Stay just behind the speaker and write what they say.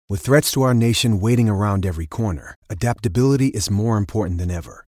With threats to our nation waiting around every corner, adaptability is more important than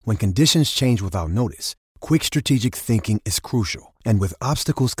ever. When conditions change without notice, quick strategic thinking is crucial. And with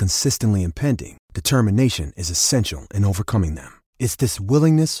obstacles consistently impending, determination is essential in overcoming them. It's this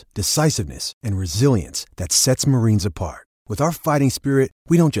willingness, decisiveness, and resilience that sets Marines apart. With our fighting spirit,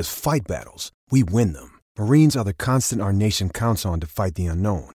 we don't just fight battles, we win them. Marines are the constant our nation counts on to fight the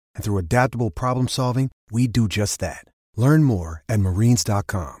unknown. And through adaptable problem solving, we do just that. Learn more at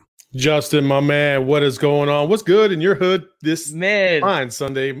marines.com. Justin, my man, what is going on? What's good in your hood this fine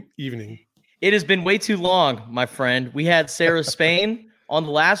Sunday evening? It has been way too long, my friend. We had Sarah Spain on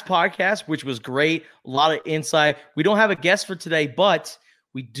the last podcast, which was great. A lot of insight. We don't have a guest for today, but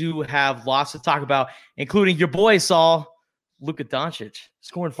we do have lots to talk about, including your boy, Saul, Luka Doncic,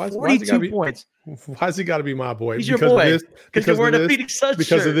 scoring 42 points. Why's he got to be my boy? He's your boy. Because you're wearing a Phoenix Suns shirt.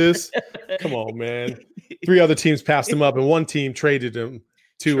 Because of this? Come on, man. 3 other teams passed him up, and 1 team traded him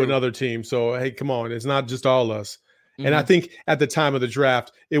to another team. So, hey, come on. It's not just all us. Mm-hmm. And I think at the time of the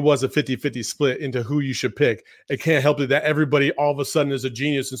draft, it was a 50-50 split into who you should pick. It can't help it that everybody all of a sudden is a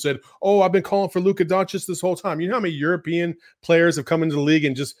genius and said, oh, I've been calling for Luka Doncic this whole time. You know how many European players have come into the league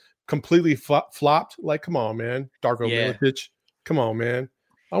and just completely flopped? Like, come on, man. Darko Milicic. Come on, man.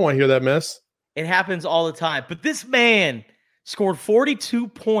 I don't want to hear that mess. It happens all the time. But this man scored 42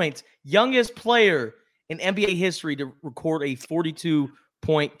 points, youngest player in NBA history to record a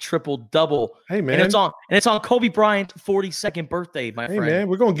 42-point triple-double. Hey, man. And it's on Kobe Bryant's 42nd birthday, my friend. Hey, man,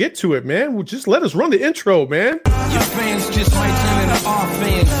 we're going to get to it, man. Well, just let us run the intro, man. Your fans just might turn into our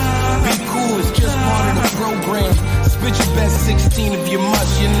fans. Be cool, it's just part of the program. Spit your best 16 if you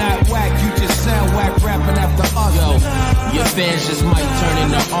must. You're not whack, you just sound whack rapping after us. Yo, your fans just might turn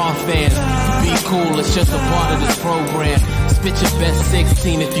into our fans. Be cool, it's just a part of this program. Spit your best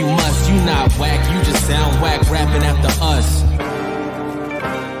 16 if you must. You not whack, you just sound whack rapping after us.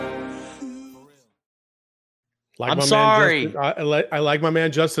 Like I'm sorry. Justin, I like my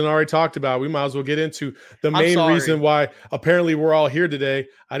man Justin already talked about. We might as well get into the main reason why apparently we're all here today.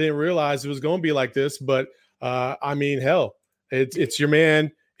 I didn't realize it was going to be like this, but I mean, hell, it's your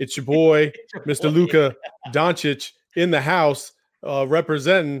man, it's your boy, Mr. Luka Doncic in the house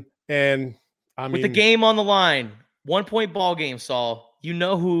representing. And I mean, with the game on the line, 1-point ball game, Saul. You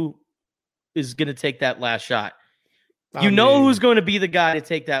know who is going to take that last shot. You know who's going to be the guy to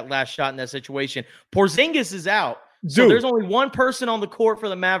take that last shot in that situation. Porzingis is out. So there's only one person on the court for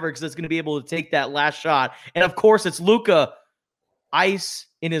the Mavericks that's going to be able to take that last shot. And, of course, it's Luka, ice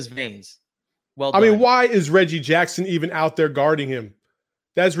in his veins. Well done. I mean, why is Reggie Jackson even out there guarding him?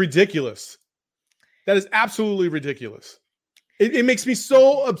 That's ridiculous. That is absolutely ridiculous. It makes me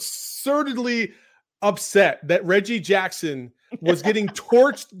so absurdly upset that Reggie Jackson was getting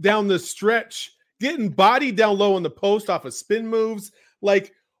torched down the stretch, getting bodied down low in the post off of spin moves.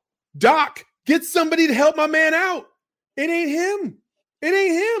 Like, Doc, get somebody to help my man out. It ain't him. It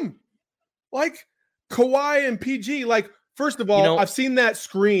ain't him. Like, Kawhi and PG, like, first of all, I've seen that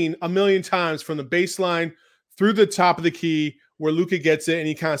screen a million times from the baseline through the top of the key where Luka gets it and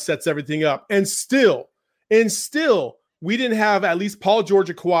he kind of sets everything up. And still, we didn't have at least Paul George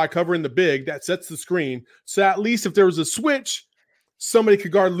or Kawhi covering the big that sets the screen. So at least if there was a switch, somebody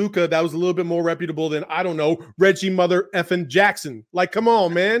could guard Luka that was a little bit more reputable than, I don't know, Reggie Mother effing Jackson. Like, come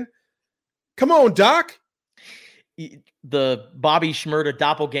on, man. Come on, Doc. The Bobby Shmurda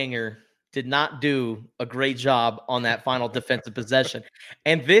doppelganger did not do a great job on that final defensive possession.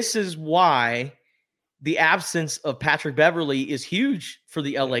 And this is why the absence of Patrick Beverley is huge for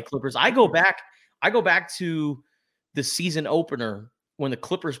the LA Clippers. I go back to the season opener when the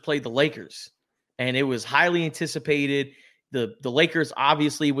Clippers played the Lakers, and it was highly anticipated. The Lakers,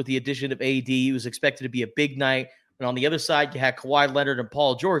 obviously, with the addition of AD, it was expected to be a big night. And on the other side, you had Kawhi Leonard and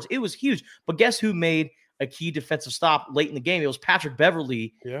Paul George. It was huge. But guess who made a key defensive stop late in the game? It was Patrick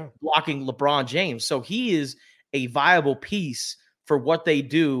Beverley blocking LeBron James. So he is a viable piece for what they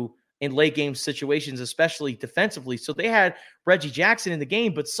do in late game situations, especially defensively. So they had Reggie Jackson in the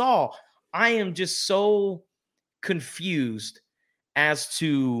game. But Saul, I am just so confused as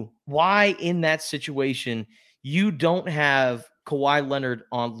to why in that situation you don't have Kawhi Leonard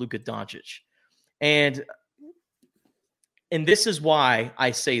on Luka Doncic. And this is why I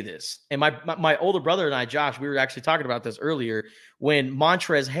say this. And my older brother and I, Josh, we were actually talking about this earlier when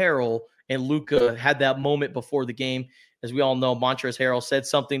Montrezl Harrell and Luka had that moment before the game. As we all know, Montrezl Harrell said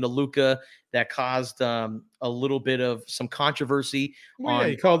something to Luka that caused a little bit of some controversy.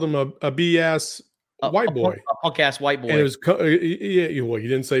 He called him a BS white boy. A punk-ass white boy. And it was, well, you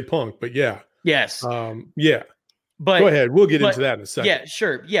didn't say punk, but yeah. Yes. Yeah. But go ahead. We'll get into that in a second. Yeah,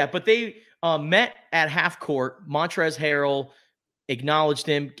 sure. Yeah, but they met at half court. Montrezl Harrell acknowledged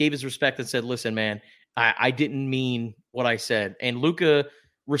him, gave his respect, and said, listen, man, I didn't mean what I said. And Luka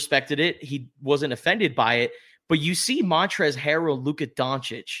respected it. He wasn't offended by it. But you see Montrezl Harrell, Luka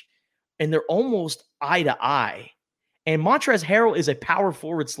Doncic, and they're almost eye to eye. And Montrezl Harrell is a power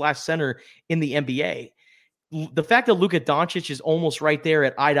forward / center in the NBA. The fact that Luka Doncic is almost right there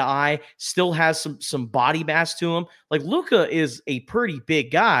at eye to eye, still has some body mass to him. Like, Luka is a pretty big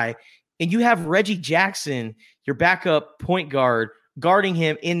guy, and you have Reggie Jackson, your backup point guard, guarding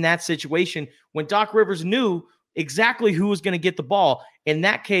him in that situation when Doc Rivers knew exactly who was going to get the ball. In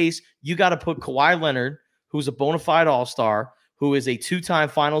that case, you got to put Kawhi Leonard, who's a bona fide all-star, who is a 2-time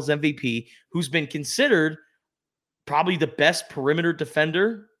finals MVP, who's been considered probably the best perimeter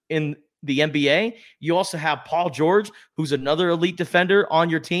defender in the NBA. You also have Paul George, who's another elite defender on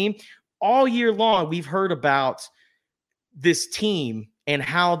your team. All year long, we've heard about this team and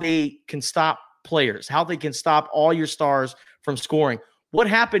how they can stop players, how they can stop all your stars from scoring. What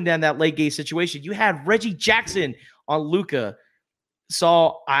happened in that late game situation? You had Reggie Jackson on Luka.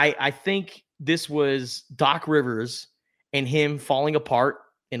 So I think this was Doc Rivers and him falling apart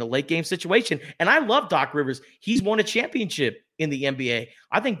in a late game situation. And I love Doc Rivers. He's won a championship in the NBA.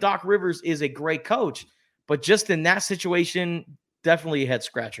 I think Doc Rivers is a great coach, but just in that situation, definitely a head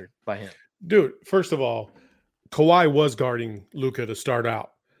scratcher by him. Dude, first of all, Kawhi was guarding Luka to start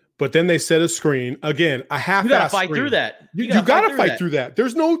out, but then they set a screen. Again, a half-ass. You got to fight through that. You got to fight through that.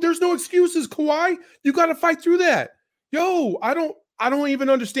 There's no excuses, Kawhi. You got to fight through that. Yo, I don't even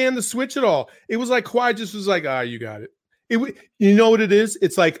understand the switch at all. It was like Kawhi just was like, you got it. You know what it is?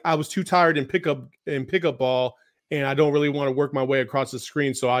 It's like I was too tired in pickup ball, and I don't really want to work my way across the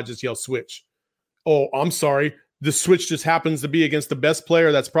screen, so I just yell switch. Oh, I'm sorry. The switch just happens to be against the best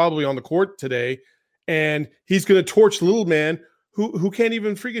player that's probably on the court today, and he's going to torch little man who can't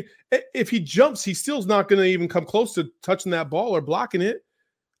even freaking – if he jumps, he still's not going to even come close to touching that ball or blocking it.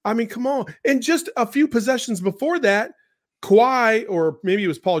 I mean, come on. And just a few possessions before that, Kawhi, or maybe it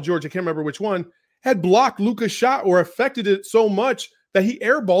was Paul George, I can't remember which one, had blocked Luka's shot or affected it so much that he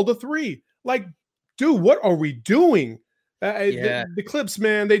airballed a three. Like, dude, what are we doing? The Clips,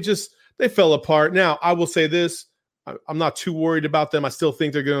 man, they fell apart. Now, I will say this. I'm not too worried about them. I still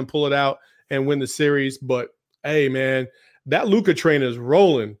think they're going to pull it out and win the series. But, hey, man, that Luka train is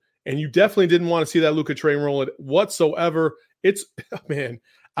rolling. And you definitely didn't want to see that Luka train rolling whatsoever. It's, man.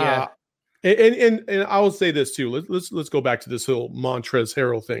 Yeah. And I will say this too. Let's go back to this whole Montrezl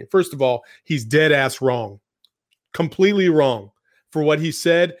Harrell thing. First of all, he's dead ass wrong, completely wrong for what he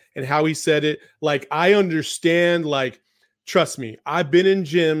said and how he said it. Like, I understand. Like, trust me, I've been in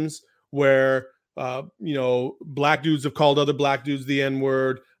gyms where black dudes have called other black dudes the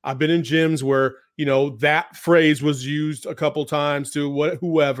N-word. I've been in gyms where that phrase was used a couple times to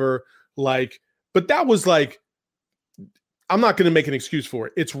whoever. Like, but that was like. I'm not going to make an excuse for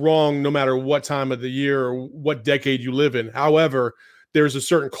it. It's wrong no matter what time of the year or what decade you live in. However, there's a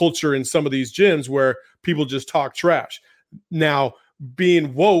certain culture in some of these gyms where people just talk trash. Now,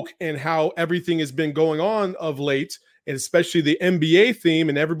 being woke and how everything has been going on of late, and especially the NBA theme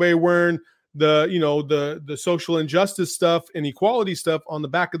and everybody wearing the social injustice stuff and equality stuff on the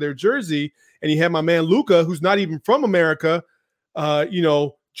back of their jersey, and you have my man Luka, who's not even from America,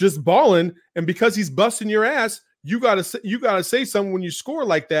 just balling, and because he's busting your ass, you gotta say something when you score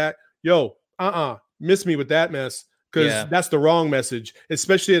like that. Yo, miss me with that mess, because that's the wrong message,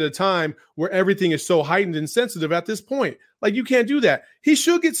 especially at a time where everything is so heightened and sensitive at this point. Like, you can't do that. He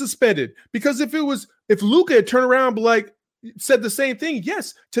should get suspended, because if Luka had turned around and said the same thing,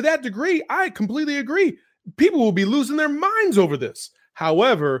 yes, to that degree, I completely agree. People will be losing their minds over this.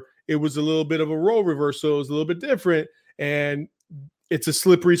 However, it was a little bit of a role reversal. It was a little bit different, and it's a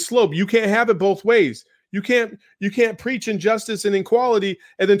slippery slope. You can't have it both ways. You can't preach injustice and inequality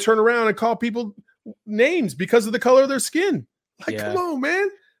and then turn around and call people names because of the color of their skin. Like, come on, man.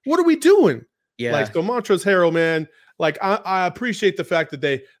 What are we doing? Yeah. Like, so Montrezl Harrell, man, like, I appreciate the fact that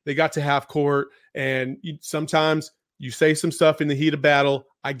they got to half court, and sometimes you say some stuff in the heat of battle.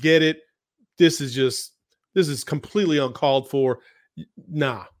 I get it. This is completely uncalled for.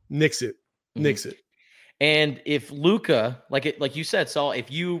 Nah, nix it. Nix it. And if Luka, like you said, Saul, if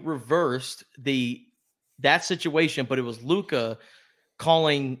you reversed that situation, but it was Luka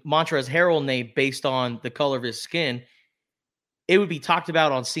calling Montrezl Harrell name based on the color of his skin, it would be talked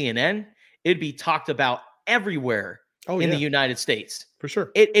about on CNN. It'd be talked about everywhere in the United States. For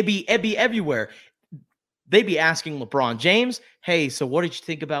sure. It'd be everywhere. They'd be asking LeBron James, hey, so what did you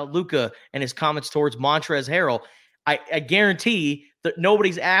think about Luka and his comments towards Montrezl Harrell? I guarantee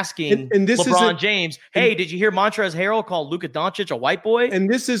Nobody's asking and this LeBron James, hey, did you hear Montrezl Harrell call Luka Doncic a white boy? And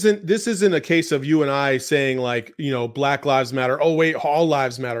this isn't a case of you and I saying like, Black Lives Matter. Oh, wait, all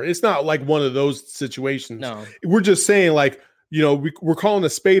lives matter. It's not like one of those situations. No. We're just saying like, we're calling a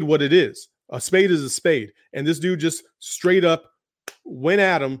spade what it is. A spade is a spade. And this dude just straight up went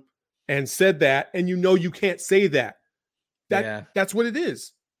at him and said that. And you can't say that. That's what it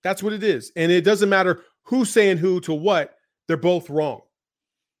is. That's what it is. And it doesn't matter who's saying who to what. They're both wrong.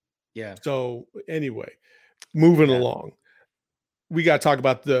 Yeah. So anyway, moving along, we got to talk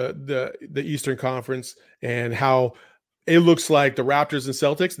about the Eastern Conference and how it looks like the Raptors and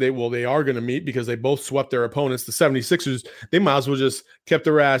Celtics, they are going to meet because they both swept their opponents. The 76ers, they might as well just kept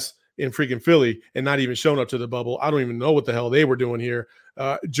their ass in freaking Philly and not even shown up to the bubble. I don't even know what the hell they were doing here.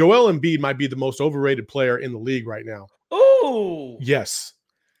 Joel Embiid might be the most overrated player in the league right now. Oh, yes.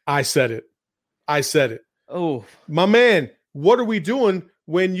 I said it. Oh, my man, what are we doing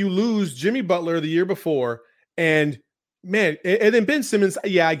when you lose Jimmy Butler the year before? And man, and then Ben Simmons,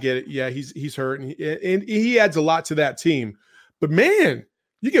 yeah, I get it. Yeah, he's hurt, and he adds a lot to that team. But man,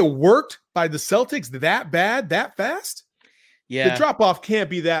 you get worked by the Celtics that bad, that fast? Yeah. The drop-off can't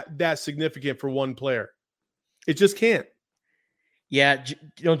be that significant for one player. It just can't. Yeah,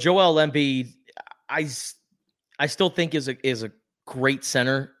 Joel Embiid, I still think is a great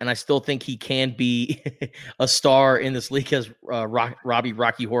center, and I still think he can be a star in this league, as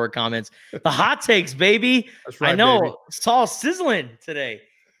Rocky Horror comments. The hot takes, baby. That's right, I know. baby. It's all sizzling today.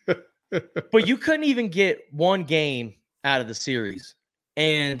 But you couldn't even get one game out of the series.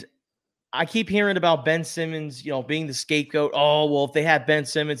 And I keep hearing about Ben Simmons, being the scapegoat. Oh, well, if they had Ben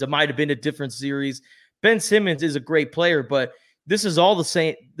Simmons, it might have been a different series. Ben Simmons is a great player, but this is all the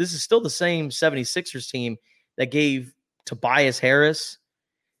same. This is still the same 76ers team that gave Tobias Harris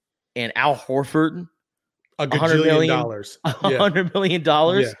and Al Horford $100 million. $100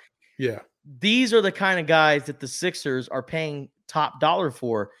 million. Yeah. These are the kind of guys that the Sixers are paying top dollar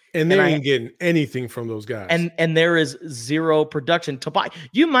for. And they ain't getting anything from those guys. And there is zero production.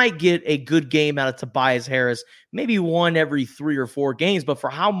 You might get a good game out of Tobias Harris, maybe one every 3 or 4 games, but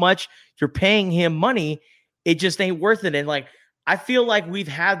for how much you're paying him money, it just ain't worth it. And I feel like we've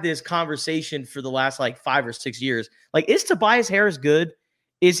had this conversation for the last 5 or 6 years. Is Tobias Harris good?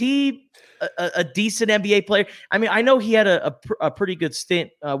 Is he a decent NBA player? I mean, I know he had a pretty good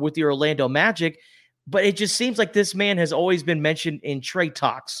stint with the Orlando Magic, but it just seems like this man has always been mentioned in trade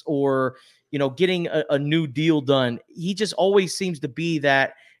talks or, getting a new deal done. He just always seems to be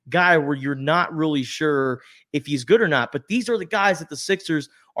that guy where you're not really sure if he's good or not. But these are the guys that the Sixers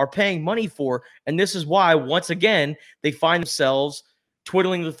are paying money for. And this is why, once again, they find themselves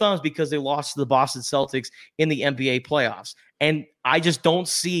twiddling the thumbs because they lost to the Boston Celtics in the NBA playoffs. And I just don't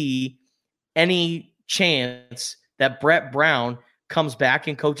see any chance that Brett Brown comes back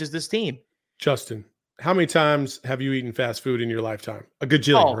and coaches this team. Justin, how many times have you eaten fast food in your lifetime? A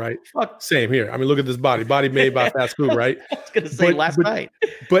gajillion, right? Fuck. Same here. I mean, look at this body made by fast food, right? I was going to say last night.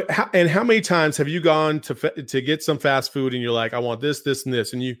 But how many times have you gone to get some fast food and you're like, I want this, this, and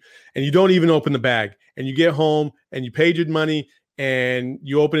this, and you don't even open the bag, and you get home and you paid your money and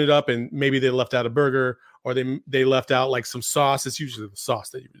you open it up and maybe they left out a burger or they left out some sauce. It's usually the sauce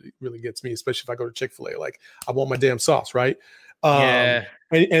that really gets me, especially if I go to Chick-fil-A. I want my damn sauce, right? Yeah.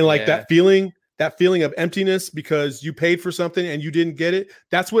 And that feeling of emptiness because you paid for something and you didn't get it.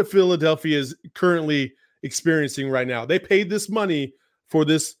 That's what Philadelphia is currently experiencing right now. They paid this money for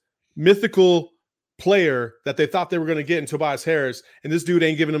this mythical player that they thought they were going to get in Tobias Harris, and this dude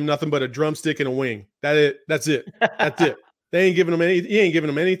ain't giving them nothing but a drumstick and a wing. That's it. That's it. They ain't giving them he ain't giving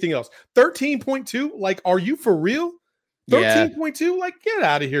them anything else. 13.2? Are you for real? 13.2? Get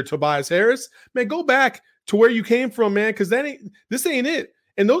out of here, Tobias Harris. Man, go back to where you came from, man, because this ain't it.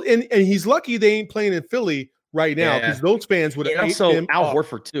 And he's lucky they ain't playing in Philly right now because those fans would have also him Al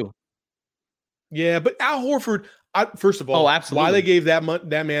Horford too. Yeah, but Al Horford, first of all, absolutely. Why they gave that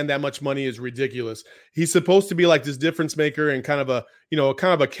man that much money is ridiculous. He's supposed to be this difference maker and kind of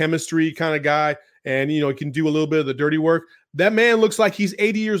a chemistry kind of guy, and he can do a little bit of the dirty work. That man looks like he's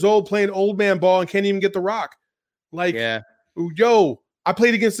 80 years old playing old man ball and can't even get the rock. Yo, I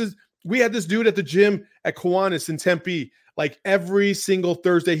played against this. We had this dude at the gym at Kiwanis in Tempe. Every single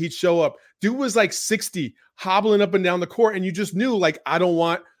Thursday he'd show up. Dude was 60, hobbling up and down the court, and you just knew I don't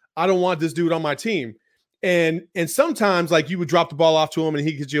want this dude on my team. And sometimes you would drop the ball off to him and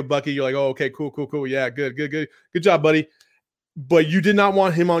he gets you a bucket. You're like, oh, okay, cool. Yeah, good job, buddy. But you did not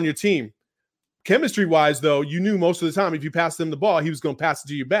want him on your team. Chemistry wise, though, you knew most of the time if you passed him the ball, he was going to pass it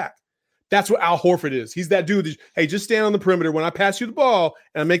to you back. That's what Al Horford is. He's that dude that, hey, just stand on the perimeter. When I pass you the ball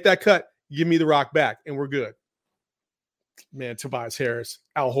and I make that cut, give me the rock back, and we're good. man, Tobias Harris,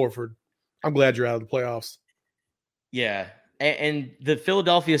 Al Horford. I'm glad you're out of the playoffs. Yeah. And the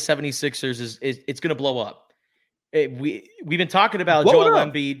Philadelphia 76ers it's going to blow up. We've been talking about Joel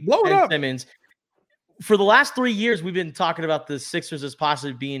Embiid and Simmons. For the last 3 years, we've been talking about the Sixers as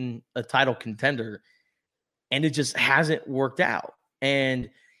possibly being a title contender, and it just hasn't worked out. And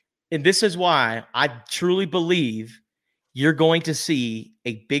this is why I truly believe you're going to see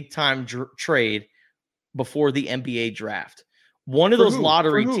a big-time trade before the NBA draft. One of those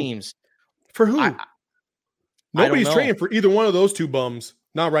lottery teams. For who? Nobody's trading for either one of those two bums.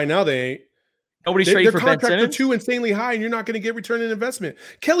 Not right now, they ain't. Nobody's trading for Ben Simmons. Their contracts are too insanely high, and you're not going to get return on investment.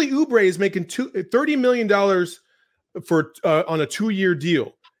 Kelly Oubre is making $30 million for on a 2-year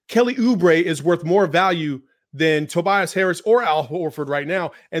deal. Kelly Oubre is worth more value than Tobias Harris or Al Horford right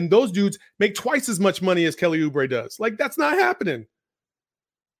now, and those dudes make twice as much money as Kelly Oubre does. Like, that's not happening.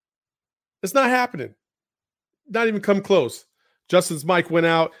 It's not happening. Not even come close. Justin's mic went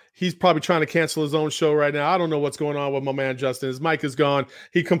out. He's probably trying to cancel his own show right now. I don't know what's going on with my man Justin. His mic is gone.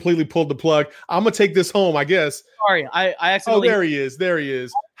 He completely pulled the plug. I'm going to take this home, I guess. Sorry, I accidentally... Oh, there he is. There he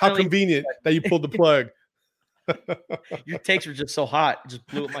is. How convenient that you pulled the plug. Your takes were just so hot. It just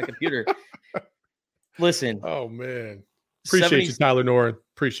blew up my computer. Listen. Oh, man. Appreciate you, Tyler Noren.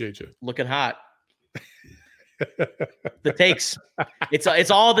 Appreciate you. Looking hot. The takes.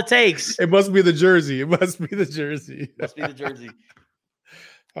 It's all the takes. It must be the jersey.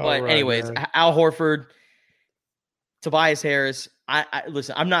 But anyways, man. Al Horford, Tobias Harris. I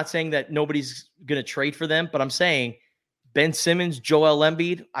listen, I'm not saying that nobody's going to trade for them, but I'm saying Ben Simmons, Joel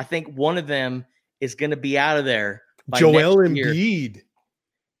Embiid, I think one of them is going to be out of there by Joel next year. Embiid.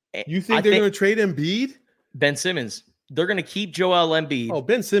 You think they're going to trade Embiid? Ben Simmons. They're going to keep Joel Embiid. Oh,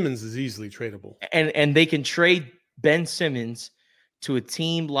 Ben Simmons is easily tradable. And they can trade Ben Simmons to a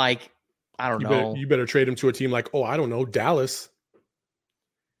team like, I don't know. You better trade him to a team like, I don't know, Dallas.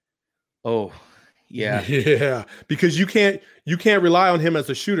 Oh, yeah. Yeah, because you can't rely on him as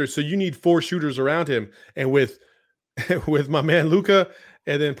a shooter, so you need 4 shooters around him. And with my man Luka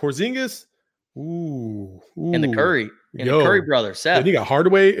and then Porzingis, ooh. And the Curry. And the Curry brother, Seth. And you got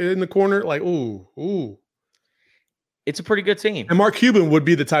Hardaway in the corner, like, ooh. It's a pretty good team. And Mark Cuban would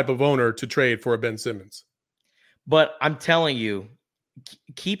be the type of owner to trade for a Ben Simmons. But I'm telling you,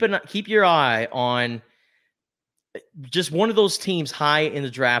 keep your eye on just one of those teams high in the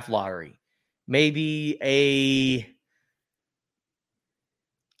draft lottery. Maybe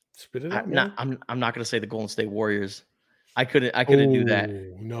spit it out. I'm not going to say the Golden State Warriors. I couldn't do that.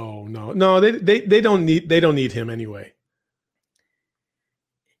 No. They don't need him anyway.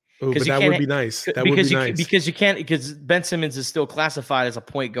 Ooh, but that would be nice. Because Ben Simmons is still classified as a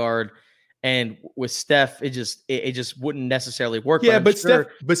point guard, and with Steph, it just wouldn't necessarily work. Yeah, but Steph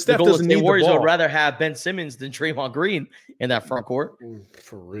doesn't need the Warriors ball. would rather have Ben Simmons than Draymond Green in that front court.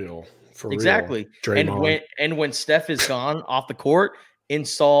 For real. Exactly. Draymond. And when Steph is gone off the court,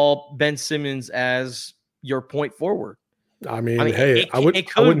 install Ben Simmons as your point forward. I mean, hey, I wouldn't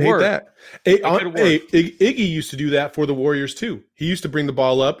hate that. Iggy used to do that for the Warriors too. He used to bring the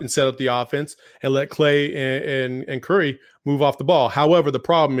ball up and set up the offense and let Clay and Curry move off the ball. However, the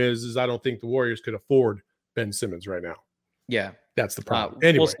problem is I don't think the Warriors could afford Ben Simmons right now. Yeah, that's the problem.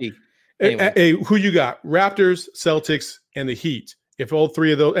 Anyway, we'll see. Hey, who you got? Raptors, Celtics, and the Heat. If all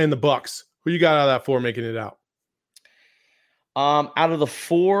 3 of those, and the Bucks, who you got out of that 4 making it out? Out of the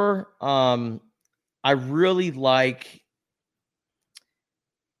 4, I really like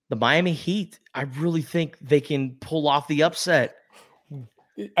the Miami Heat. I really think they can pull off the upset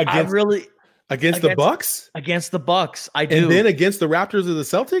against the Bucks. Against the Bucks, I do. And then against the Raptors or the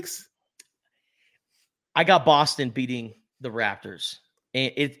Celtics, I got Boston beating the Raptors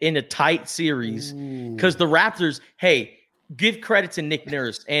in a tight series because the Raptors. Hey, give credit to Nick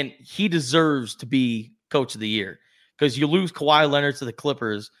Nurse, and he deserves to be Coach of the Year because you lose Kawhi Leonard to the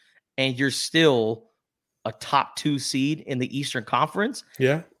Clippers, and you're still a top 2 seed in the Eastern Conference.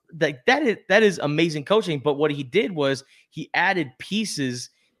 Yeah. That is amazing coaching. But what he did was he added pieces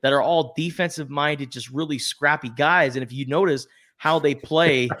that are all defensive minded, just really scrappy guys. And if you notice how they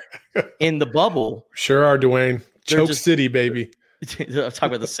play in the bubble, sure are, Dwayne. Choke City, baby. I'm talking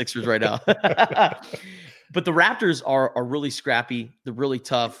about the Sixers right now. But the Raptors are really scrappy. They're really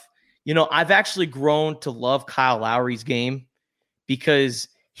tough. You know, I've actually grown to love Kyle Lowry's game because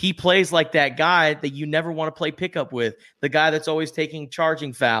he plays like that guy that you never want to play pickup with. The guy that's always taking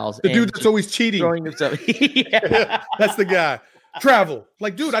charging fouls. The dude that's always cheating. Throwing himself. Yeah. That's the guy. Travel.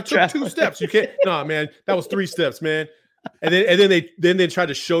 Like, dude, I took 2 steps. You can't. No, man. That was 3 steps, man. And then they try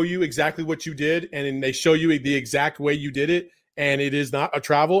to show you exactly what you did. And then they show you the exact way you did it. And it is not a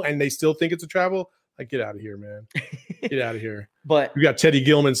travel. And they still think it's a travel. Like, get out of here, man. Get out of here. But we got Teddy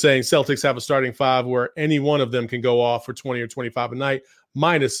Gilman saying Celtics have a starting five where any one of them can go off for 20 or 25 a night,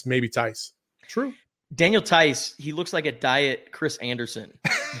 minus maybe Tice. True. Daniel Tice, he looks like a diet Chris Anderson.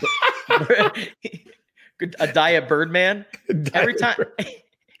 A diet Birdman.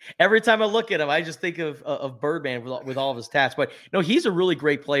 Every time I look at him, I just think of Birdman with all of his tats. But no, he's a really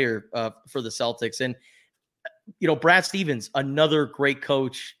great player for the Celtics. And, Brad Stevens, another great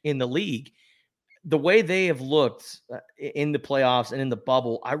coach in the league. The way they have looked in the playoffs and in the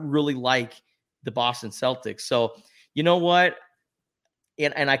bubble, I really like the Boston Celtics. So, you know what?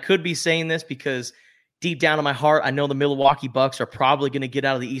 And I could be saying this because deep down in my heart, I know the Milwaukee Bucks are probably going to get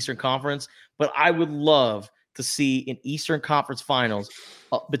out of the Eastern Conference, but I would love to see an Eastern Conference Finals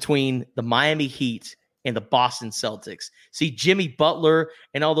between the Miami Heat and the Boston Celtics. See Jimmy Butler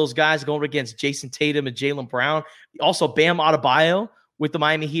and all those guys going against Jason Tatum and Jaylen Brown. Also Bam Adebayo with the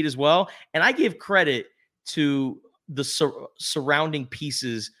Miami Heat as well. And I give credit to the surrounding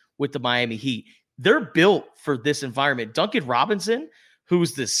pieces with the Miami Heat. They're built for this environment. Duncan Robinson,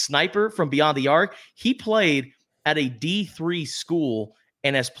 who's the sniper from beyond the arc, he played at a D3 school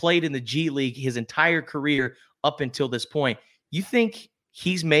and has played in the G League his entire career up until this point. You think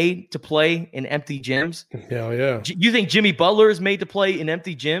he's made to play in empty gyms? Hell yeah. You think Jimmy Butler is made to play in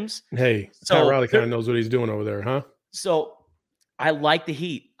empty gyms? Hey, Pat Riley kind of knows what he's doing over there, huh? So I like the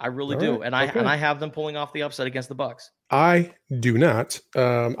Heat. I really do. And I have them pulling off the upset against the Bucks. I do not.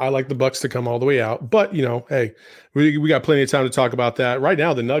 I like the Bucks to come all the way out, but hey, we got plenty of time to talk about that. Right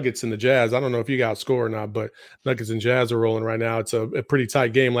now, the Nuggets and the Jazz, I don't know if you got a score or not, but Nuggets and Jazz are rolling right now. It's a pretty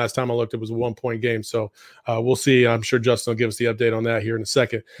tight game. Last time I looked, it was a 1-point game. So we'll see. I'm sure Justin will give us the update on that here in a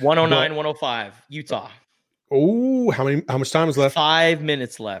second. 109-105, Utah. Oh, how much time is left? 5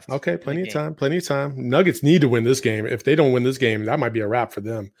 minutes left. Okay, plenty of time. Nuggets need to win this game. If they don't win this game, that might be a wrap for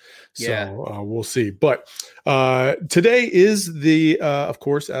them. So we'll see. But today is the, of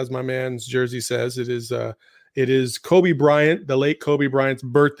course, as my man's jersey says, it is Kobe Bryant, the late Kobe Bryant's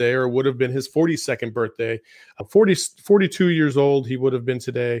birthday, or would have been his 42nd birthday. 42 years old he would have been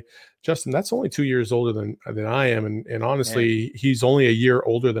today. Justin, that's only 2 years older than I am. And honestly, he's only a year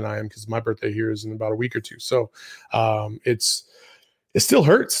older than I am because my birthday here is in about a week or two. So it still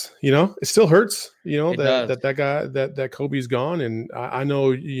hurts, it still hurts, that Kobe's gone. And I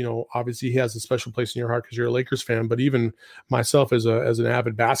know, obviously he has a special place in your heart because you're a Lakers fan, but even myself as an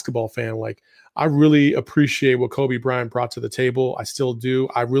avid basketball fan, like I really appreciate what Kobe Bryant brought to the table. I still do.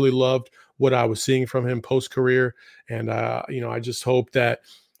 I really loved what I was seeing from him post-career. And, I just hope that,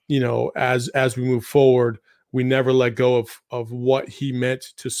 as we move forward, we never let go of what he meant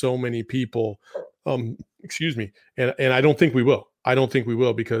to so many people. Excuse me. And I don't think we will.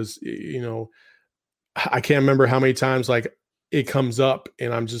 Because, I can't remember how many times like it comes up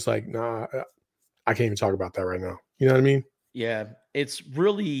and I'm just like, nah, I can't even talk about that right now. You know what I mean? Yeah. It's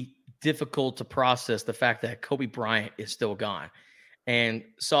really difficult to process the fact that Kobe Bryant is still gone. And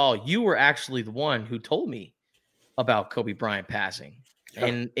Saul, you were actually the one who told me about Kobe Bryant passing. Yeah.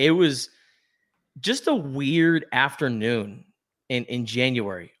 And it was just a weird afternoon in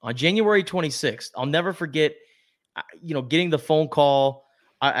January. On January 26th, I'll never forget, getting the phone call.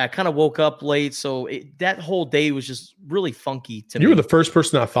 I kind of woke up late, so that whole day was just really funky to me. You were the first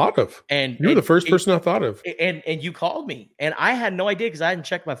person I thought of. And you were the first person I thought of. And you called me, and I had no idea because I hadn't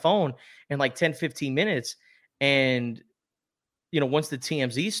checked my phone in like 10, 15 minutes. And, once the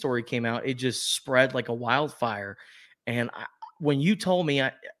TMZ story came out, it just spread like a wildfire. And when you told me,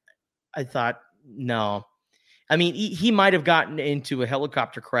 I thought, no. I mean, he might have gotten into a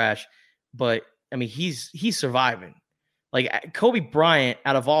helicopter crash, but I mean, he's surviving. Like Kobe Bryant,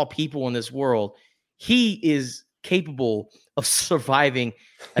 out of all people in this world, he is capable of surviving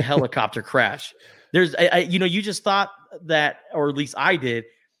a helicopter crash. There's, you just thought that, or at least I did,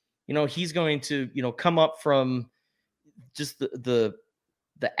 he's going to, come up from just the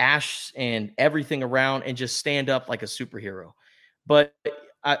ash and everything around and just stand up like a superhero. But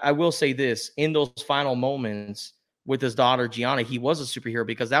I will say this, in those final moments with his daughter, Gianna, he was a superhero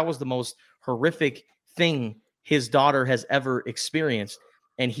because that was the most horrific thing his daughter has ever experienced.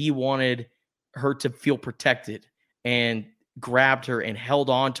 And he wanted her to feel protected and grabbed her and held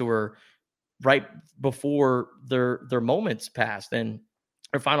on to her right before their moments passed and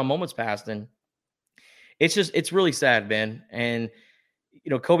their final moments passed. And it's really sad, man. And,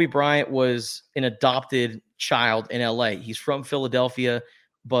 Kobe Bryant was an adopted child in LA. He's from Philadelphia,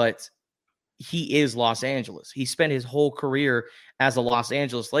 but he is Los Angeles. He spent his whole career as a Los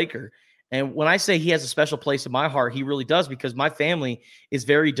Angeles Laker. And when I say he has a special place in my heart, he really does, because my family is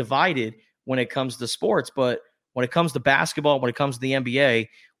very divided when it comes to sports. But when it comes to basketball, when it comes to the NBA,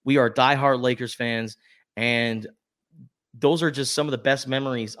 we are diehard Lakers fans. And those are just some of the best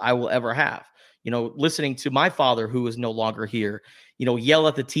memories I will ever have. Listening to my father, who is no longer here, yell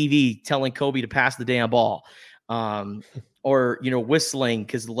at the TV telling Kobe to pass the damn ball. Or, whistling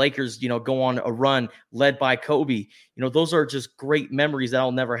because the Lakers, go on a run led by Kobe. Those are just great memories that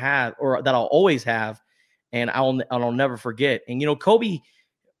I'll never have, or that I'll always have, and I'll never forget. And, Kobe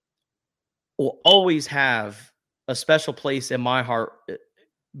will always have a special place in my heart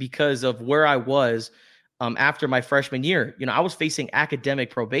because of where I was after my freshman year. I was facing academic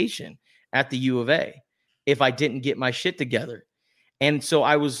probation at the U of A if I didn't get my shit together. And so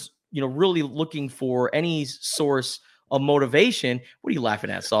I was, really looking for any source of motivation. What are you laughing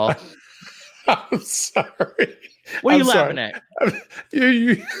at, Saul? I'm sorry. What are you laughing at?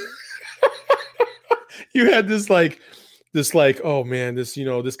 You had this oh man, this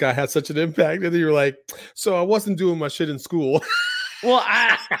guy had such an impact, and then you're like, so I wasn't doing my shit in school. Well,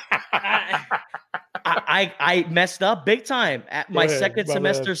 I messed up big time at my second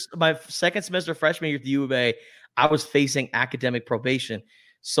semester freshman year at the U of A. I was facing academic probation.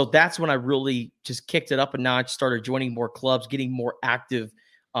 So that's when I really just kicked it up a notch, started joining more clubs, getting more active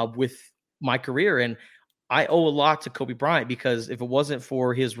with my career. And I owe a lot to Kobe Bryant, because if it wasn't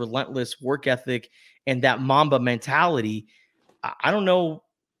for his relentless work ethic and that Mamba mentality, I don't know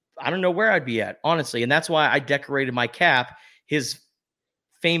where I'd be at, honestly. And that's why I decorated my cap.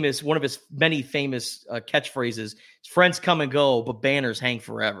 One of his many famous catchphrases, friends come and go, but banners hang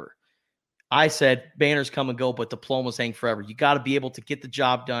forever. I said, banners come and go, but diplomas hang forever. You got to be able to get the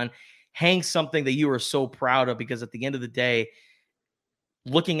job done, hang something that you are so proud of, because at the end of the day,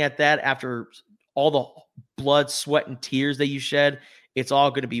 looking at that after all the blood, sweat, and tears that you shed, it's all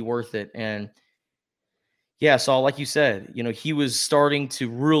going to be worth it. And yeah, so like you said, he was starting to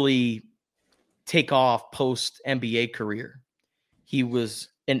really take off post NBA career. He was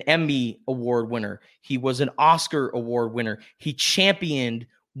an Emmy Award winner. He was an Oscar Award winner. He championed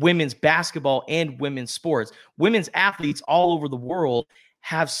women's basketball and women's sports. Women's athletes all over the world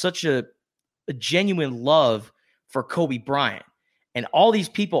have such a genuine love for Kobe Bryant. And all these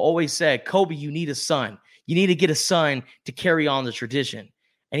people always said, Kobe, you need a son. You need to get a son to carry on the tradition.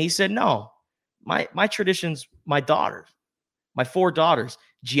 And he said, no, my tradition's my daughters, my 4 daughters.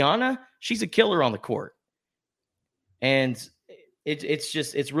 Gianna, she's a killer on the court. And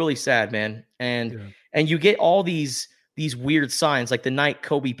it's really sad, man. And you get all these weird signs, like the night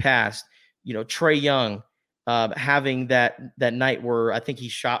Kobe passed, Trae Young having that night where I think he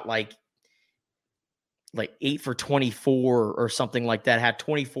shot like 8 for 24 or something like that, had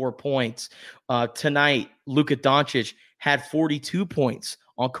 24 points. Tonight, Luka Doncic had 42 points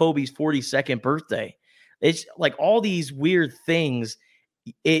on Kobe's 42nd birthday. It's like all these weird things.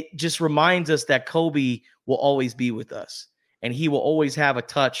 It just reminds us that Kobe will always be with us, and he will always have a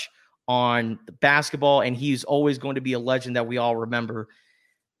touch on the basketball, and he's always going to be a legend that we all remember.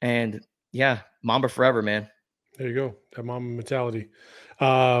 And yeah, Mamba forever, man. There you go. That Mamba mentality.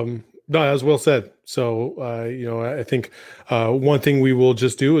 No, that was well said. So, I think one thing we will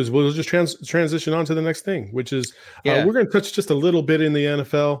just do is we'll just transition on to the next thing, which is we're going to touch just a little bit in the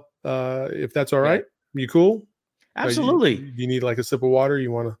NFL, if that's all right. You cool? Absolutely. Do you need like a sip of water?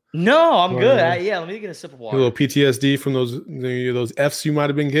 You want to? No, I'm good. Let me get a sip of water. A little PTSD from those Fs you might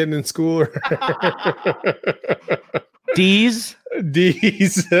have been getting in school. D's.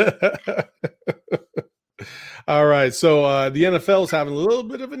 All right. So the NFL is having a little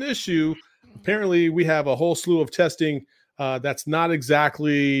bit of an issue. Apparently, we have a whole slew of testing that's not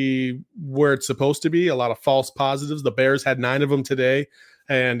exactly where it's supposed to be. A lot of false positives. The Bears had 9 of them today.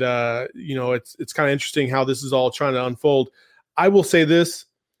 And, it's kind of interesting how this is all trying to unfold. I will say this,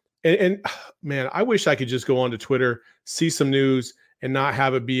 and man, I wish I could just go onto Twitter, see some news, and not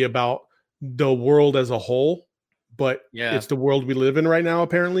have it be about the world as a whole. But it's the world we live in right now,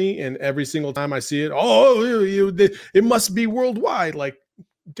 apparently. And every single time I see it, it must be worldwide. Like,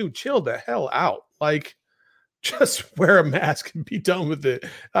 dude, chill the hell out. Like, just wear a mask and be done with it.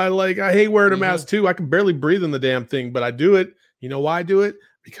 I hate wearing a mask too. I can barely breathe in the damn thing, but I do it. You know why I do it?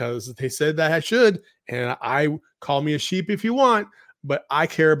 Because they said that I should. And I call me a sheep if you want, but I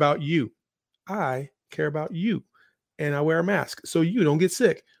care about you. I care about you. And I wear a mask so you don't get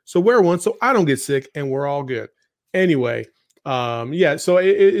sick. So wear one so I don't get sick and we're all good. Anyway, so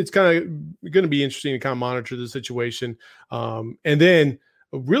it's kind of going to be interesting to kind of monitor the situation. And then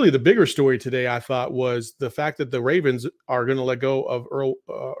really the bigger story today, I thought, was the fact that the Ravens are going to let go of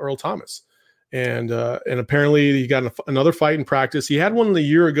Earl Thomas. And apparently he got another fight in practice. He had one a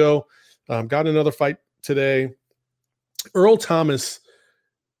year ago, got another fight today. Earl Thomas,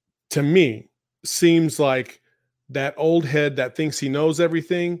 to me, seems like that old head that thinks he knows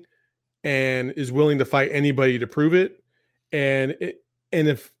everything and is willing to fight anybody to prove it. And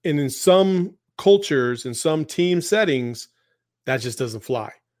in some cultures, in some team settings, that just doesn't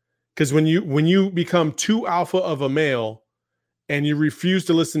fly. Because when you become too alpha of a male and you refuse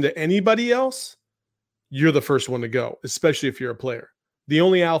to listen to anybody else, you're the first one to go, especially if you're a player. The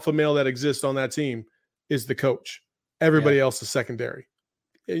only alpha male that exists on that team is the coach. Everybody else is secondary.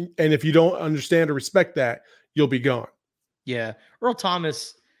 And if you don't understand or respect that, you'll be gone. Yeah. Earl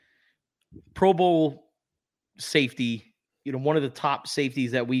Thomas, Pro Bowl safety, one of the top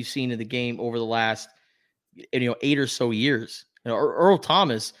safeties that we've seen in the game over the last, 8 or so years. Earl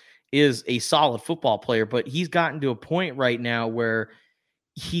Thomas is a solid football player, but he's gotten to a point right now where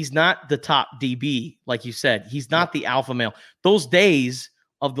he's not the top DB, like you said. He's not the alpha male. Those days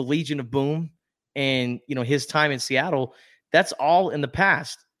of the Legion of Boom and, his time in Seattle, that's all in the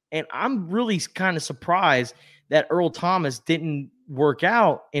past. And I'm really kind of surprised that Earl Thomas didn't work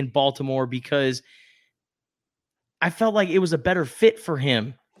out in Baltimore, because I felt like it was a better fit for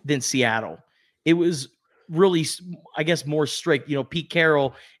him than Seattle. It was really, I guess, more strict. Pete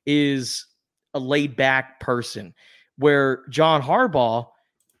Carroll is a laid-back person, where John Harbaugh,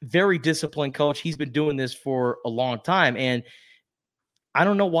 very disciplined coach, he's been doing this for a long time. And I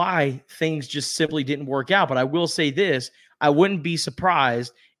don't know why things just simply didn't work out. But I will say this, I wouldn't be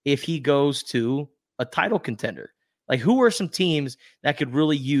surprised if he goes to a title contender. Like, who are some teams that could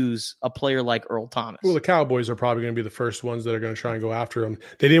really use a player like Earl Thomas? Well, the Cowboys are probably going to be the first ones that are going to try and go after him.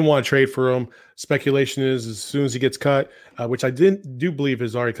 They didn't want to trade for him. Speculation is as soon as he gets cut, which I do believe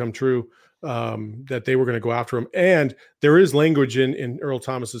has already come true, that they were going to go after him. And there is language in Earl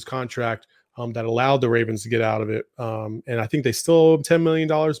Thomas's contract that allowed the Ravens to get out of it. And I think they still owe him $10 million,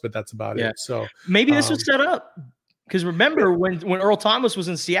 but that's about it. So maybe this was set up. Because remember, when Earl Thomas was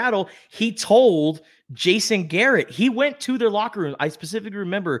in Seattle, he told Jason Garrett, he went to their locker room. I specifically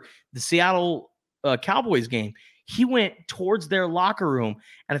remember the Seattle Cowboys game. He went towards their locker room,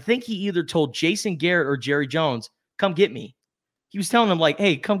 and I think he either told Jason Garrett or Jerry Jones, come get me. He was telling them, like,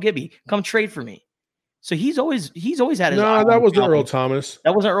 hey, come get me. Come trade for me. So he's always had his No, that wasn't Earl Thomas.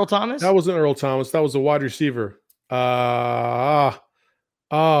 That wasn't Earl Thomas? That wasn't Earl Thomas. That was a wide receiver. Who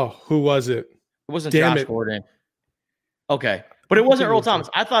was it? It wasn't Josh Gordon. Okay. But it wasn't Earl Thomas.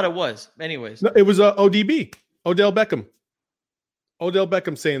 I thought it was. Anyways. No, it was ODB, Odell Beckham. Odell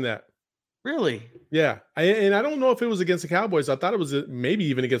Beckham saying that. Really? Yeah. And I don't know if it was against the Cowboys. I thought it was maybe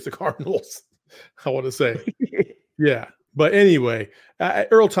even against the Cardinals, I want to say. Yeah. But anyway,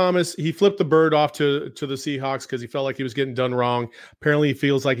 Earl Thomas, he flipped the bird off to the Seahawks because he felt like he was getting done wrong. Apparently, he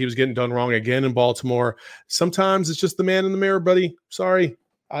feels like he was getting done wrong again in Baltimore. Sometimes it's just the man in the mirror, buddy. Sorry.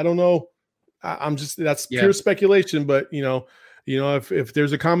 I don't know. That's pure speculation, but if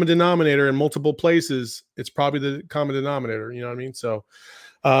there's a common denominator in multiple places, it's probably the common denominator. You know what I mean? So,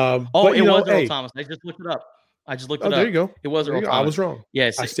 it was Earl Thomas. I just looked it up. There you go. It was Earl Thomas. I was wrong.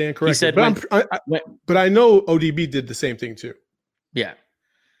 Yes, I stand corrected. He said, but I know ODB did the same thing too. Yeah.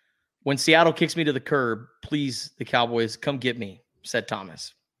 When Seattle kicks me to the curb, please, the Cowboys, come get me, said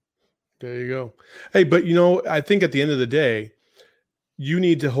Thomas. There you go. Hey, but I think at the end of the day, you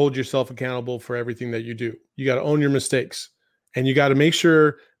need to hold yourself accountable for everything that you do. You got to own your mistakes, and you got to make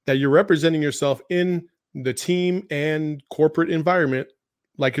sure that you're representing yourself in the team and corporate environment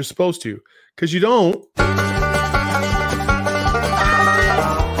like you're supposed to. Because you don't.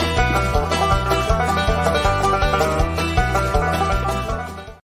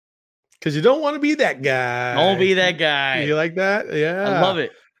 Because you don't want to be that guy. Don't be that guy. You like that? Yeah. I love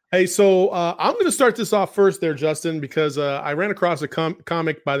it. Hey, so I'm going to start this off first there, Justin, because I ran across a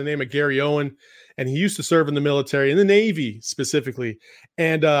comic by the name of Gary Owen, and he used to serve in the military, in the Navy specifically.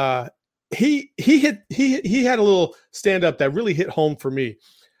 And he had a little stand-up that really hit home for me.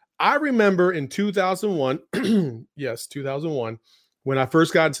 I remember in 2001, yes, 2001, when I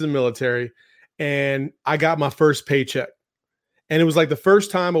first got into the military, and I got my first paycheck. And it was like the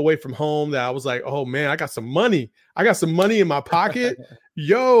first time away from home that I was like, oh man, I got some money. I got some money in my pocket.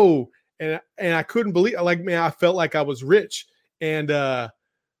 Yo. And I couldn't believe it. Like, man, I felt like I was rich. And to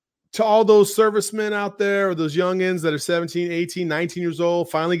all those servicemen out there, or those youngins that are 17, 18, 19 years old,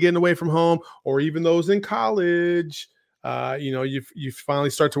 finally getting away from home, or even those in college, you finally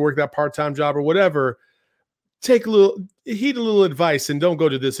start to work that part-time job or whatever. Heed a little advice and don't go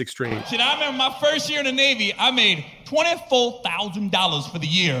to this extreme. Shit, I remember my first year in the Navy, I made $24,000 for the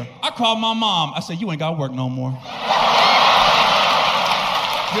year. I called my mom. I said, you ain't got to work no more.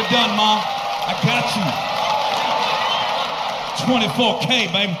 You're done, Mom. I got you.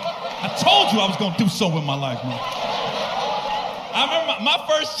 24K, baby. I told you I was going to do so with my life, man. I remember my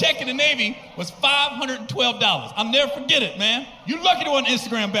first check in the Navy was $512. I'll never forget it, man. You lucky to on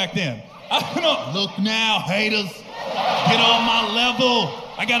Instagram back then. Look now, haters. Get on my level.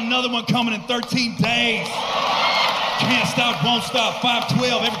 I got another one coming in 13 days. Can't stop, won't stop.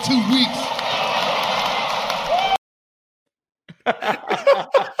 512 every 2 weeks.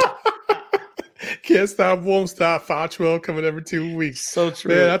 Can't stop, won't stop. 512 coming every 2 weeks. So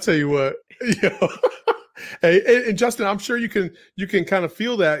true. Man, I'll tell you what. Hey, and Justin, I'm sure you can kind of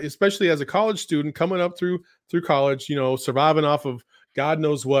feel that, especially as a college student coming up through college, surviving off of God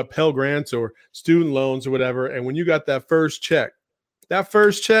knows what, Pell Grants or student loans or whatever. And when you got that first check,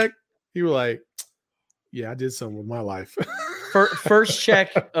 you were like, yeah, I did something with my life. First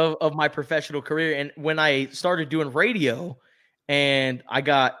check of my professional career. And when I started doing radio and I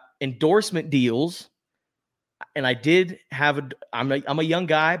got endorsement deals, and I did have I'm a young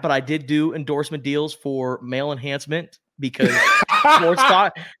guy, but I did do endorsement deals for Male Enhancement because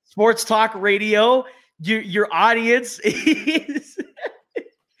sports talk radio, your audience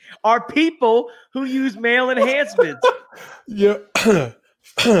are people who use male enhancements. Yeah.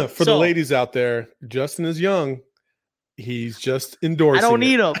 For the ladies out there, Justin is young. He's just endorsing. I don't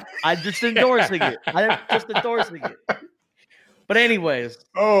need them. I'm just endorsing it. But anyways.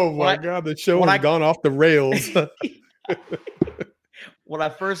 Oh my God, the show has gone off the rails. When I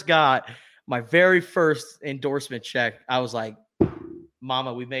first got my very first endorsement check, I was like,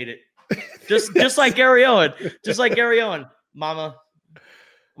 Mama, we made it. Just like Gary Owen. Just like Gary Owen. Mama,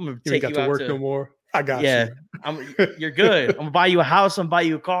 I'm going to take you out to work no more. I got you. You're good. I'm going to buy you a house. I'm going to buy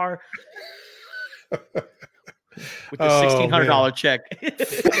you a car. With the $1,600 check.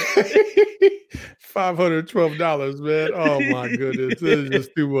 $512, man. Oh my goodness. This is just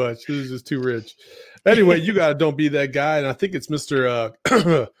too much. This is just too rich. Anyway, you gotta don't be that guy. And I think it's Mr.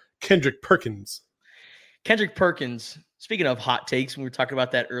 Kendrick Perkins. Kendrick Perkins. Speaking of hot takes, we were talking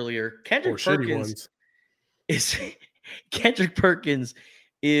about that earlier. Kendrick Perkins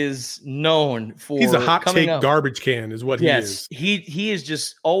is known for he's a hot take garbage can, is what he is. He is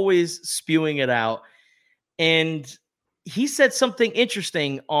just always spewing it out. And he said something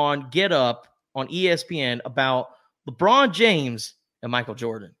interesting on Get Up on ESPN about LeBron James and Michael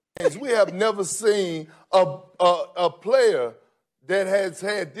Jordan. We have never seen a player that has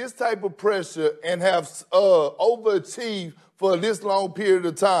had this type of pressure and have overachieved for this long period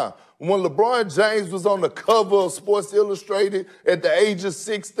of time. When LeBron James was on the cover of Sports Illustrated at the age of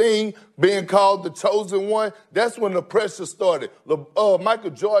 16, being called the chosen one, that's when the pressure started. Michael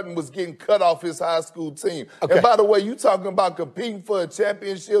Jordan was getting cut off his high school team. Okay. And by the way, you talking about competing for a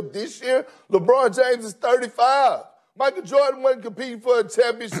championship this year? LeBron James is 35. Michael Jordan wasn't competing for a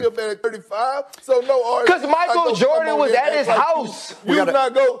championship at 35, so no argument. Because Michael Jordan was at his house. You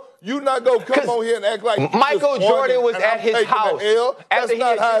not go come on here and act like Michael Jordan was at his house. That's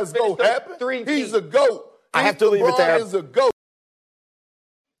not how it's going to happen. He's a GOAT. I have to leave it there. Is a GOAT.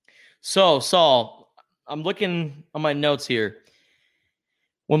 So, Saul, I'm looking on my notes here.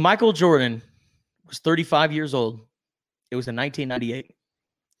 When Michael Jordan was 35 years old, it was in 1998.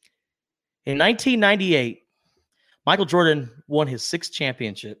 In 1998, Michael Jordan won his 6th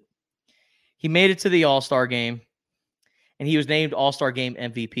championship. He made it to the All-Star game, and he was named All-Star Game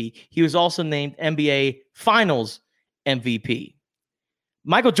MVP. He was also named NBA Finals MVP.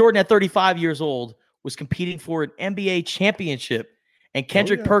 Michael Jordan, at 35 years old, was competing for an NBA championship, and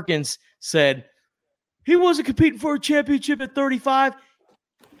Kendrick Perkins said, he wasn't competing for a championship at 35.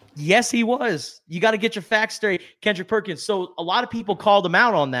 Yes, he was. You got to get your facts straight, Kendrick Perkins. So a lot of people called him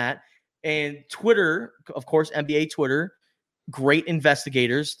out on that. And Twitter, of course, NBA Twitter, great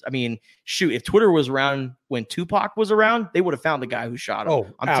investigators. I mean, shoot, if Twitter was around when Tupac was around, they would have found the guy who shot him. Oh,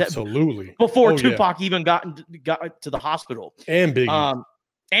 absolutely. Before Tupac even got to the hospital. And Biggie.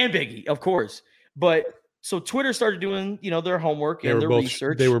 And Biggie, of course. But so Twitter started doing, their homework and their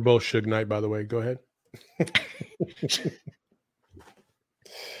research. They were both Suge Knight, by the way. Go ahead.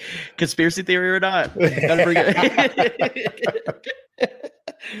 Conspiracy theory or not?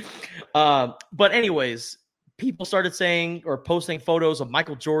 But anyways, people started saying or posting photos of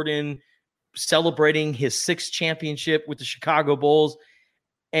Michael Jordan celebrating his 6th championship with the Chicago Bulls.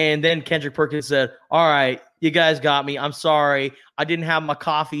 And then Kendrick Perkins said, all right, you guys got me. I'm sorry. I didn't have my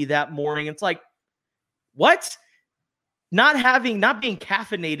coffee that morning. It's like, what? Not being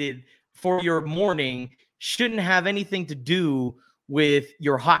caffeinated for your morning shouldn't have anything to do with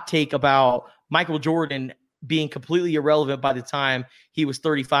your hot take about Michael Jordan being completely irrelevant by the time he was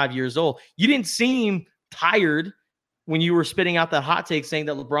 35 years old. You didn't seem tired when you were spitting out that hot take saying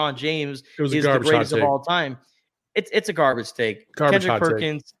that LeBron James is the greatest of all time. It's a garbage take. Kendrick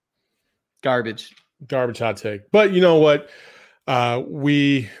Perkins, garbage. Garbage hot take. But you know what?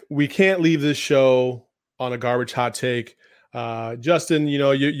 We can't leave this show on a garbage hot take. Justin,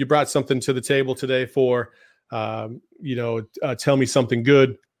 you brought something to the table today for tell me something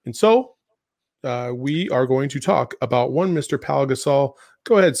good. And so we are going to talk about one Mr. Pau Gasol.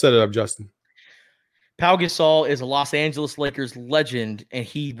 Go ahead, set it up, Justin. Pau Gasol is a Los Angeles Lakers legend, and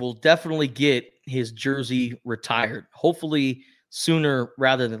he will definitely get his jersey retired, hopefully sooner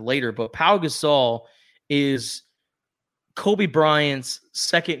rather than later. But Pau Gasol is Kobe Bryant's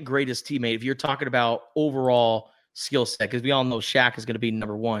second greatest teammate if you're talking about overall skill set, because we all know Shaq is going to be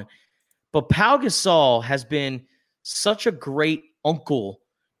number one. But Pau Gasol has been such a great uncle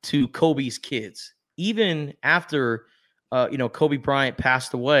to Kobe's kids. Even after Kobe Bryant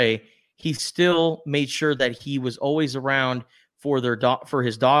passed away, he still made sure that he was always around for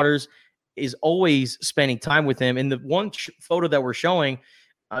his daughters, is always spending time with him. And the one photo that we're showing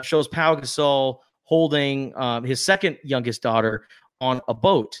shows Pau Gasol holding his second youngest daughter on a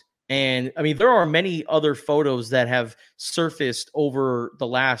boat. And I mean, there are many other photos that have surfaced over the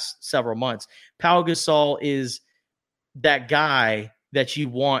last several months. Pau Gasol is that guy that you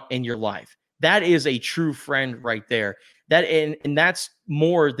want in your life. That is a true friend right there. And that's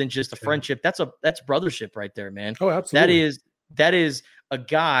more than just a friendship. That's brothership right there, man. Oh, absolutely. That is a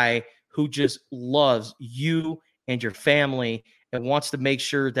guy who just loves you and your family and wants to make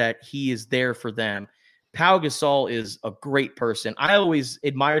sure that he is there for them. Pau Gasol is a great person. I always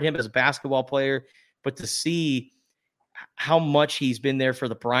admired him as a basketball player, but to see how much he's been there for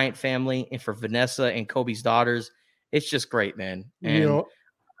the Bryant family and for Vanessa and Kobe's daughters, it's just great, man. And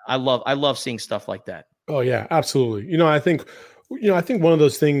I love seeing stuff like that. Oh yeah, absolutely. I think one of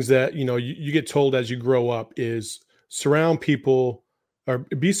those things that, you get told as you grow up is surround people or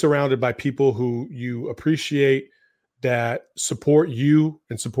be surrounded by people who you appreciate, that support you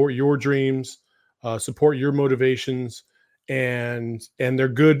and support your dreams, support your motivations, and they're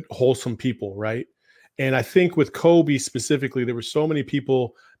good, wholesome people, right? And I think with Kobe specifically, there were so many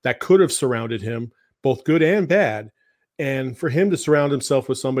people that could have surrounded him, both good and bad. And for him to surround himself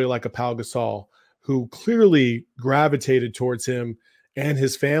with somebody like a Pau Gasol, who clearly gravitated towards him and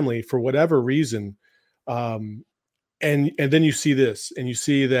his family for whatever reason, and then you see this, and you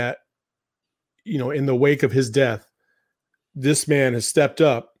see that, in the wake of his death, this man has stepped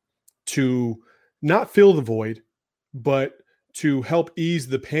up to not fill the void, but to help ease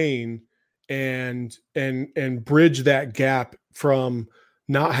the pain and bridge that gap from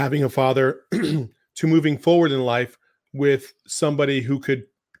not having a father to moving forward in life with somebody who could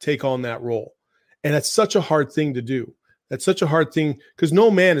take on that role. And that's such a hard thing to do. That's such a hard thing because no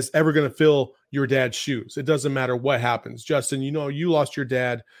man is ever going to fill your dad's shoes. It doesn't matter what happens. Justin, you lost your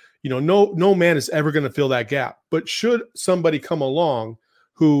dad. No man is ever going to fill that gap. But should somebody come along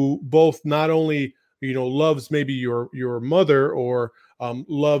who both not only, loves maybe your mother or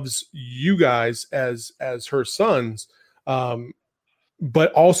loves you guys as her sons,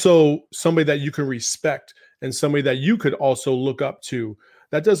 but also somebody that you can respect and somebody that you could also look up to,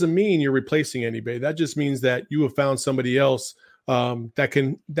 that doesn't mean you're replacing anybody. That just means that you have found somebody else that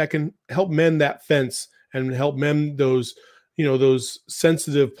can help mend that fence and help mend those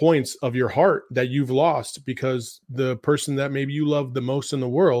sensitive points of your heart that you've lost because the person that maybe you love the most in the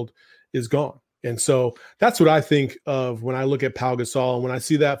world is gone. And so that's what I think of when I look at Pau Gasol. And when I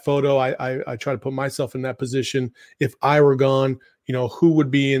see that photo, I try to put myself in that position. If I were gone, who would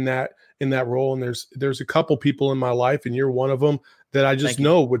be in that role? And there's a couple people in my life, and you're one of them, that I just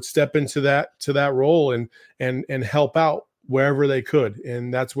know would step into that role and help out wherever they could.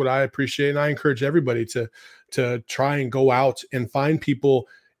 And that's what I appreciate. And I encourage everybody to try and go out and find people.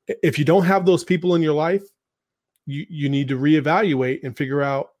 If you don't have those people in your life, you need to reevaluate and figure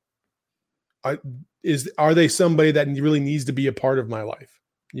out, are they somebody that really needs to be a part of my life?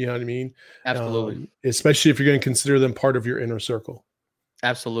 You know what I mean? Absolutely. Especially if you're going to consider them part of your inner circle.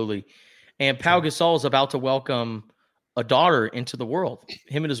 Absolutely. And Pau Gasol is about to welcome a daughter into the world.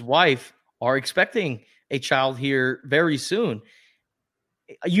 Him and his wife are expecting a child here very soon.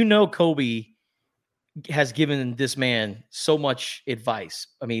 Kobe has given this man so much advice.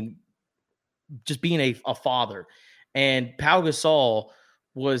 I mean, just being a father. And Pau Gasol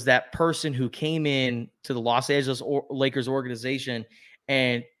was that person who came in to the Los Angeles Lakers organization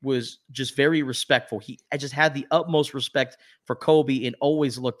and was just very respectful. I just had the utmost respect for Kobe and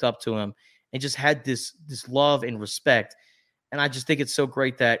always looked up to him and just had this love and respect. And I just think it's so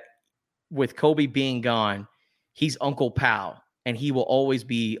great that with Kobe being gone, he's Uncle Pau, and he will always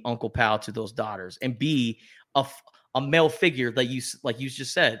be Uncle Pau to those daughters and be a male figure that like you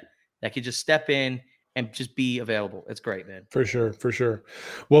just said, that could just step in and just be available. It's great, man. For sure.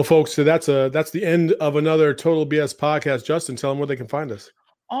 Well, folks, so that's the end of another Total BS podcast. Justin, tell them where they can find us.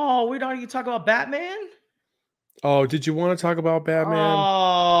 Oh, we're not going to talk about Batman? Oh, did you want to talk about Batman?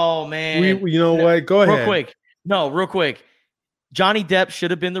 Oh, man. What? Go ahead. Real quick. No, real quick. Johnny Depp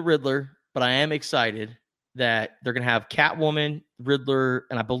should have been the Riddler, but I am excited that they're going to have Catwoman, Riddler,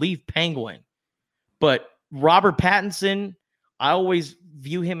 and I believe Penguin. But Robert Pattinson, I always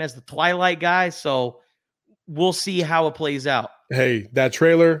view him as the Twilight guy, so we'll see how it plays out. Hey, that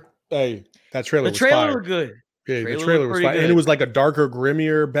trailer was fire. Was good. Yeah, the trailer was fire. And it was like a darker,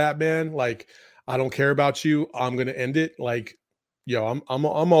 grimmier Batman. Like, I don't care about you. I'm going to end it. Like, yo, I'm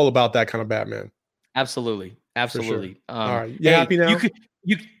all about that kind of Batman. Absolutely. Sure. All right. You happy now?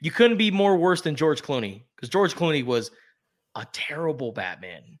 You couldn't be more worse than George Clooney, because George Clooney was a terrible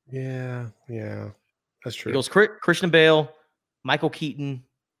Batman. Yeah. That's true. It goes Christian Bale, Michael Keaton,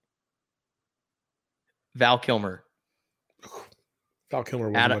 Val Kilmer. Val Kilmer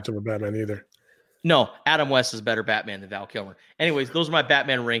wasn't much of a Batman either. No, Adam West is better Batman than Val Kilmer. Anyways, those are my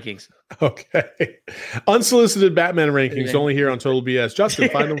Batman rankings. Okay. Unsolicited Batman rankings only here on Total BS. Justin,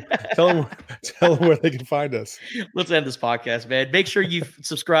 find them. Tell them where they can find us. Let's end this podcast, man. Make sure you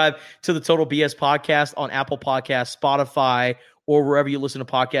subscribe to the Total BS podcast on Apple Podcasts, Spotify, or wherever you listen to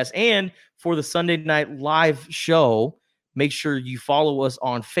podcasts. And for the Sunday Night Live show, make sure you follow us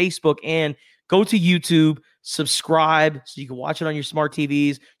on Facebook and go to YouTube. Subscribe so you can watch it on your smart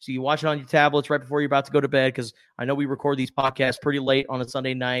TVs, so you can watch it on your tablets right before you're about to go to bed, because I know we record these podcasts pretty late on a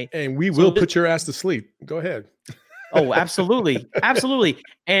Sunday night. And we will put your ass to sleep. Go ahead. Oh, absolutely. Absolutely.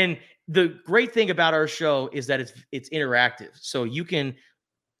 And the great thing about our show is that it's interactive. So you can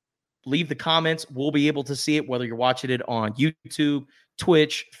leave the comments. We'll be able to see it, whether you're watching it on YouTube,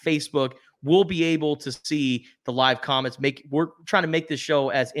 Twitch, Facebook. We'll be able to see the live comments. We're trying to make this show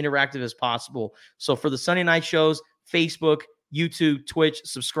as interactive as possible. So for the Sunday night shows, Facebook, YouTube, Twitch,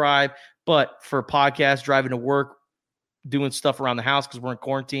 subscribe. But for podcasts, driving to work, doing stuff around the house because we're in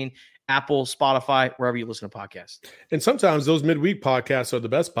quarantine, Apple, Spotify, wherever you listen to podcasts. And sometimes those midweek podcasts are the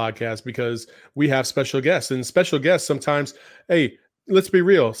best podcasts because we have special guests. And special guests sometimes, hey, let's be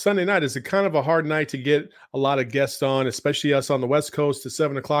real. Sunday night is a kind of a hard night to get a lot of guests on, especially us on the West Coast. At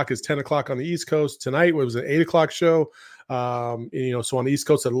 7 o'clock is 10 o'clock on the East Coast. Tonight was an 8 o'clock show. So on the East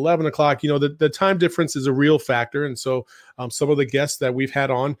Coast at 11 o'clock, the time difference is a real factor. And so some of the guests that we've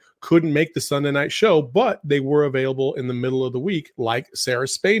had on couldn't make the Sunday night show, but they were available in the middle of the week, like Sarah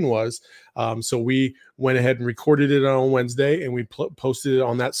Spain was. So we went ahead and recorded it on Wednesday and we posted it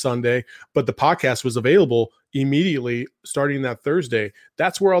on that Sunday, but the podcast was available immediately starting that Thursday.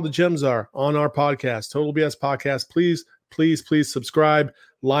 That's where all the gems are on our podcast, Total BS Podcast. Please subscribe,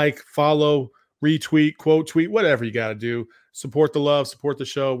 like, follow, retweet, quote tweet, whatever you got to do. Support the love, support the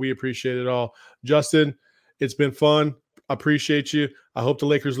show. We appreciate it all. Justin, it's been fun. Appreciate you. I hope the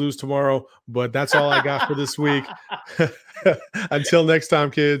Lakers lose tomorrow, but that's all I got for this week. Until next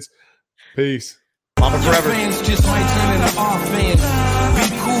time, kids. Peace. Mama forever. Fans just might turn into our fans.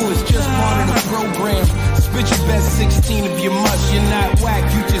 Be cool, it's just part of the program. Spit your best 16 if you must. You're not whack,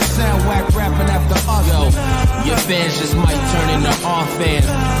 you just sound whack rapping after us. Yo, your fans just might turn into our fans.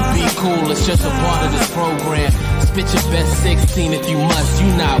 Be cool, it's just a part of this program. Spit your best 16 if you must.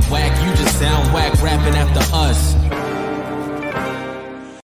 You're not whack, you just sound whack rapping after us.